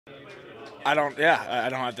I don't. Yeah, I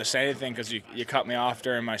don't have to say anything because you cut me off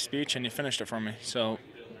during my speech and you finished it for me. So,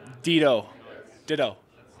 ditto.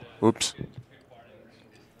 Oops.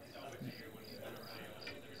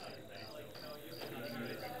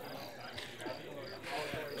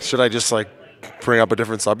 Should I just like bring up a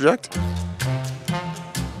different subject?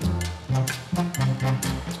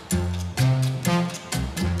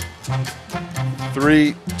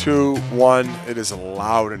 Three, two, one. It is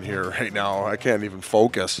loud in here right now. I can't even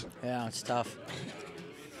focus. Yeah, it's tough.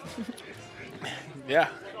 Yeah.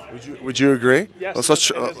 Would you agree? Yes.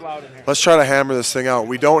 Let's try to hammer this thing out.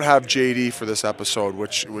 We don't have JD for this episode,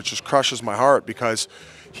 which just crushes my heart because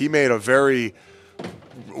he made a very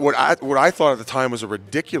what I thought at the time was a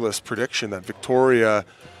ridiculous prediction that Victoria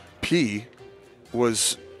P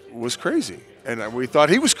was crazy, and we thought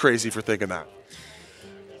he was crazy for thinking that.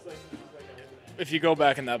 If you go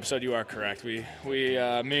back in the episode, you are correct. Me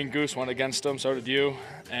and Goose went against him. So did you,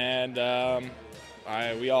 and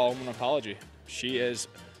we all owe him an apology. She is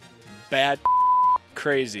bad,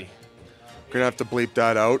 crazy. Gonna have to bleep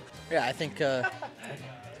that out. Yeah, I think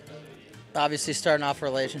obviously starting off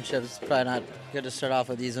relationships is probably not good to start off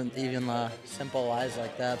with even simple lies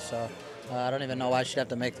like that. So I don't even know why she'd have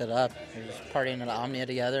to make that up. They're just partying at Omnia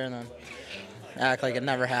together and then act like it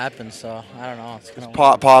never happened. So I don't know. It's gonna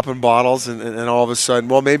Popping bottles and all of a sudden,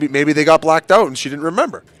 well, maybe they got blacked out and she didn't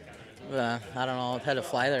remember. I don't know. Had to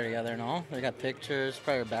fly there together. No, they got pictures,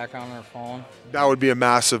 probably a background on her phone. That would be a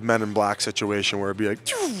massive Men in Black situation where it'd be like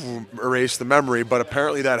erase the memory. But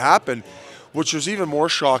apparently that happened. Which was even more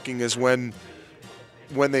shocking is when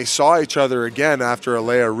they saw each other again after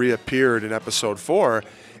Alea reappeared in episode 4,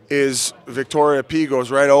 is Victoria P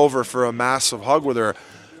goes right over for a massive hug with her.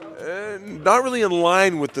 Not really in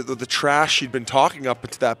line with the trash she'd been talking up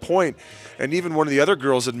to that point. And even one of the other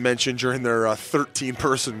girls had mentioned during their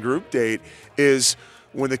 13-person group date is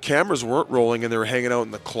when the cameras weren't rolling and they were hanging out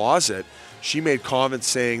in the closet, she made comments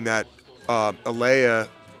saying that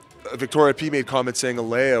Victoria P made comments saying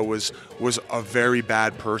Alea was a very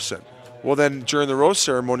bad person. Well, then during the rose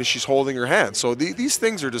ceremony, she's holding her hand. So these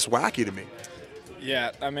things are just wacky to me.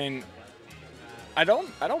 Yeah, I mean,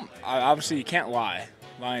 obviously you can't lie.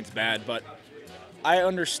 Lying's bad, but I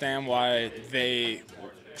understand why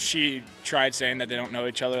she tried saying that they don't know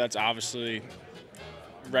each other. That's obviously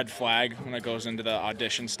red flag when it goes into the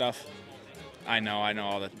audition stuff. I know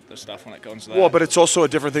all the stuff when it comes to that. Well, but it's also a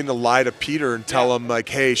different thing to lie to Peter and tell him, like,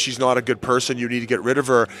 hey, she's not a good person, you need to get rid of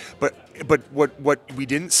her. But what we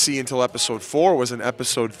didn't see until episode 4 was in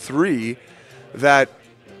episode 3 that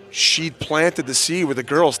she planted the seed with the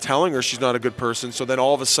girls telling her she's not a good person, so then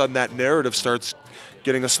all of a sudden that narrative starts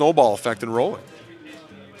getting a snowball effect and rolling.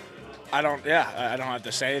 I don't have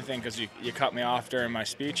to say anything because you cut me off during my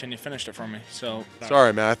speech and you finished it for me. So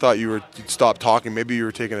sorry, man. I thought you'd stopped talking. Maybe you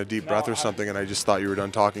were taking a deep breath or something, and I just thought you were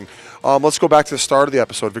done talking. Let's go back to the start of the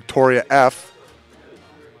episode. Victoria F,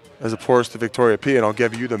 as opposed to Victoria P, and I'll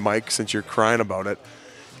give you the mic since you're crying about it.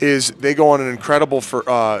 Is they go on an incredible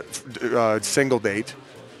single date.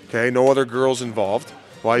 Okay, no other girls involved.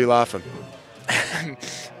 Why are you laughing?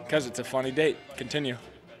 Because it's a funny date. Continue.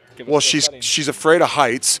 Well, she's afraid of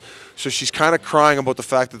heights, so she's kind of crying about the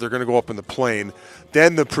fact that they're going to go up in the plane.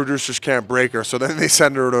 Then the producers can't break her, so then they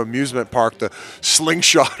send her to an amusement park to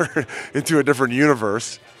slingshot her into a different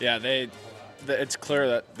universe. Yeah, it's clear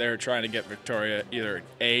that they're trying to get Victoria either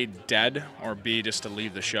A, dead, or B, just to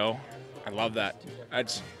leave the show. I love that.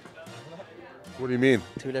 What do you mean?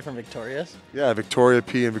 Two different Victorias? Yeah, Victoria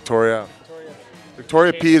P and Victoria F.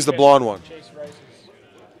 Victoria P is the blonde one.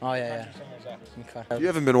 Oh, yeah. Okay. You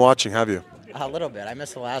haven't been watching, have you? A little bit. I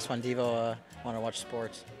missed the last one. Devo want to watch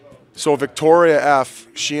sports. So Victoria F,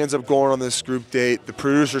 she ends up going on this group date. The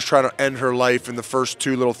producers try to end her life in the first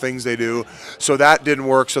 2 little things they do. So that didn't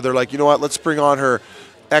work. So they're like, you know what, let's bring on her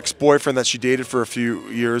ex-boyfriend that she dated for a few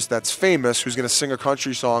years that's famous, who's going to sing a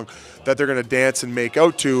country song that they're going to dance and make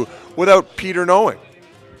out to without Peter knowing.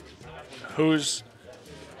 Here's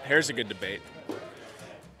a good debate.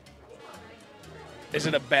 Is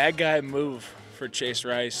it a bad guy move for Chase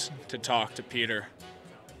Rice to talk to Peter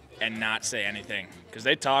and not say anything? Because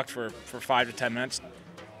they talked for 5 to 10 minutes.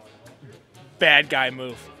 Bad guy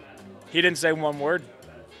move. He didn't say one word.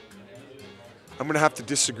 I'm going to have to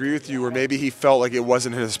disagree with you, or maybe he felt like it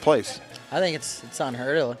wasn't in his place. I think it's on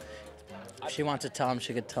her. If she wants to tell him,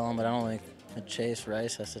 she could tell him, but I don't think that Chase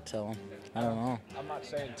Rice has to tell him. I don't know. I'm not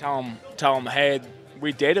saying tell him, hey,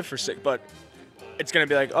 we dated for 6, but it's going to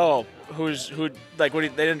be like, oh, who, like, they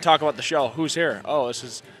didn't talk about the show. Who's here? Oh, this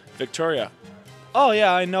is Victoria. Oh,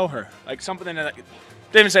 yeah, I know her. Like, something that, they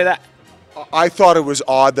didn't even say that. I thought it was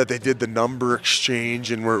odd that they did the number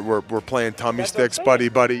exchange and we're playing tummy sticks, buddy.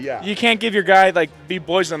 Yeah. You can't give your guy, like, be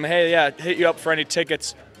boys with him. Hey, yeah, hit you up for any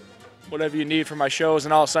tickets, whatever you need for my shows.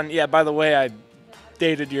 And all of a sudden, yeah, by the way, I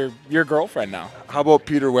dated your girlfriend now. How about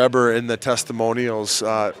Peter Weber in the testimonials?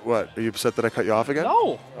 What, are you upset that I cut you off again?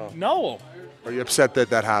 No, no. Are you upset that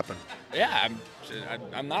that happened? Yeah,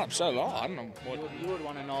 I'm not upset at all. I don't know what. You would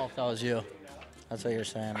want to know if that was you. That's what you're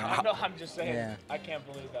saying. Right? No, I'm just saying. Yeah. I can't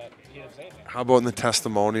believe that he didn't say anything. How about in the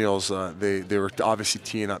testimonials? They were obviously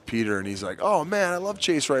teeing up Peter, and he's like, "Oh man, I love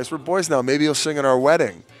Chase Rice. We're boys now. Maybe he'll sing at our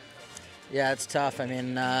wedding." Yeah, it's tough. I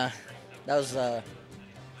mean, that was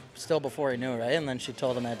still before he knew, right? And then she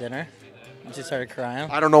told him at dinner, and she started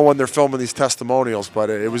crying. I don't know when they're filming these testimonials, but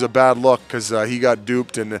it was a bad look because he got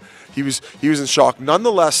duped, and he was in shock.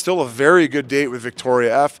 Nonetheless, still a very good date with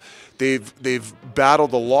Victoria F. They've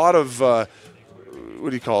battled a lot of a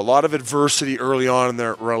lot of adversity early on in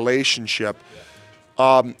their relationship.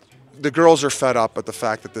 The girls are fed up at the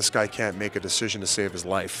fact that this guy can't make a decision to save his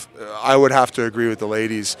life. I would have to agree with the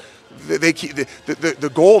ladies.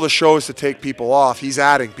 The goal of the show is to take people off. He's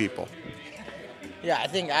adding people. Yeah,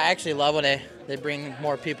 I actually love when they bring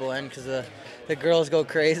more people in because the girls go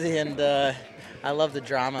crazy, and I love the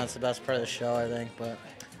drama. It's the best part of the show, I think. But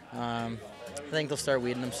I think they'll start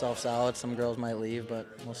weeding themselves out. Some girls might leave, but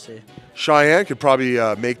we'll see. Cheyenne could probably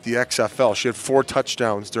make the XFL. She had 4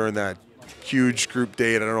 touchdowns during that huge group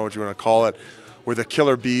date. I don't know what you want to call it, where the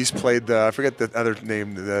Killer Bees played I forget the other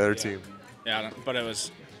name, the other team. Yeah, but it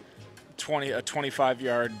was a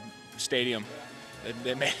 25-yard stadium.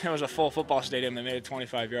 It was a full football stadium. They made it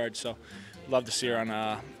 25 yards. So, love to see her on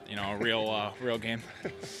a real game.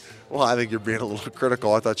 Well, I think you're being a little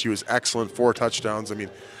critical. I thought she was excellent. 4 touchdowns. I mean,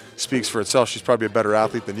 speaks for itself. She's probably a better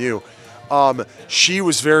athlete than you. She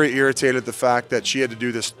was very irritated at the fact that she had to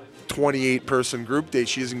do this 28-person group date.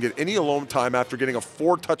 She doesn't get any alone time after getting a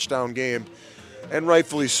 4-touchdown game, and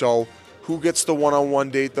rightfully so. Who gets the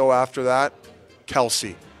one-on-one date, though, after that?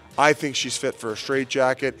 Kelsey. I think she's fit for a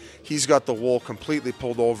straitjacket. He's got the wool completely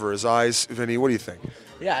pulled over his eyes. Vinny, what do you think?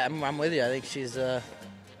 Yeah, I'm with you. I think she's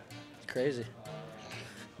crazy.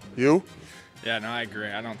 You? Yeah, no, I agree.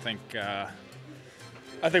 I don't think. I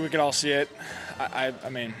think we could all see it. I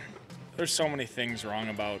mean, there's so many things wrong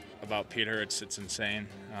about Peter. It's insane.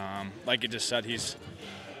 Like you just said,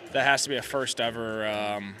 that has to be a first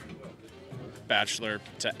ever Bachelor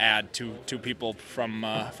to add two people from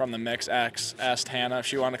the mix. Asked Hannah if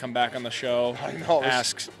she wanted to come back on the show. I know.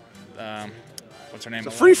 Asked what's her name?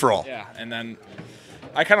 It's a free for all. Yeah, and then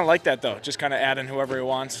I kind of like that though. Just kind of add in whoever he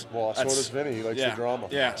wants. Well, so does Vinny. He likes the drama.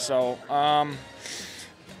 Yeah. So.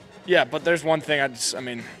 Yeah, but there's one thing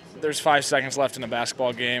there's 5 seconds left in a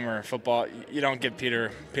basketball game or football. You don't give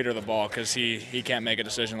Peter the ball because he can't make a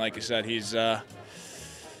decision. Like you said, he's I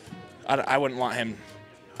wouldn't want him.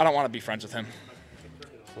 I don't want to be friends with him.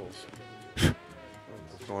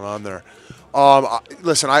 What's going on there?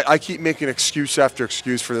 Listen, I keep making excuse after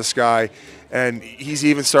excuse for this guy, and he's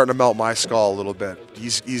even starting to melt my skull a little bit.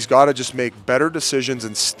 He's got to just make better decisions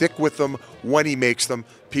and stick with them when he makes them.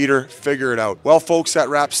 Peter, figure it out. Well, folks, that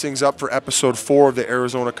wraps things up for episode 4 of the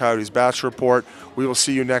Arizona Coyotes Bachelor Report. We will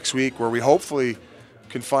see you next week, where we hopefully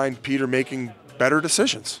can find Peter making better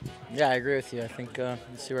decisions. Yeah, I agree with you. I think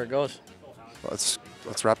let's see where it goes. Let's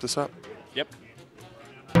wrap this up. Yep.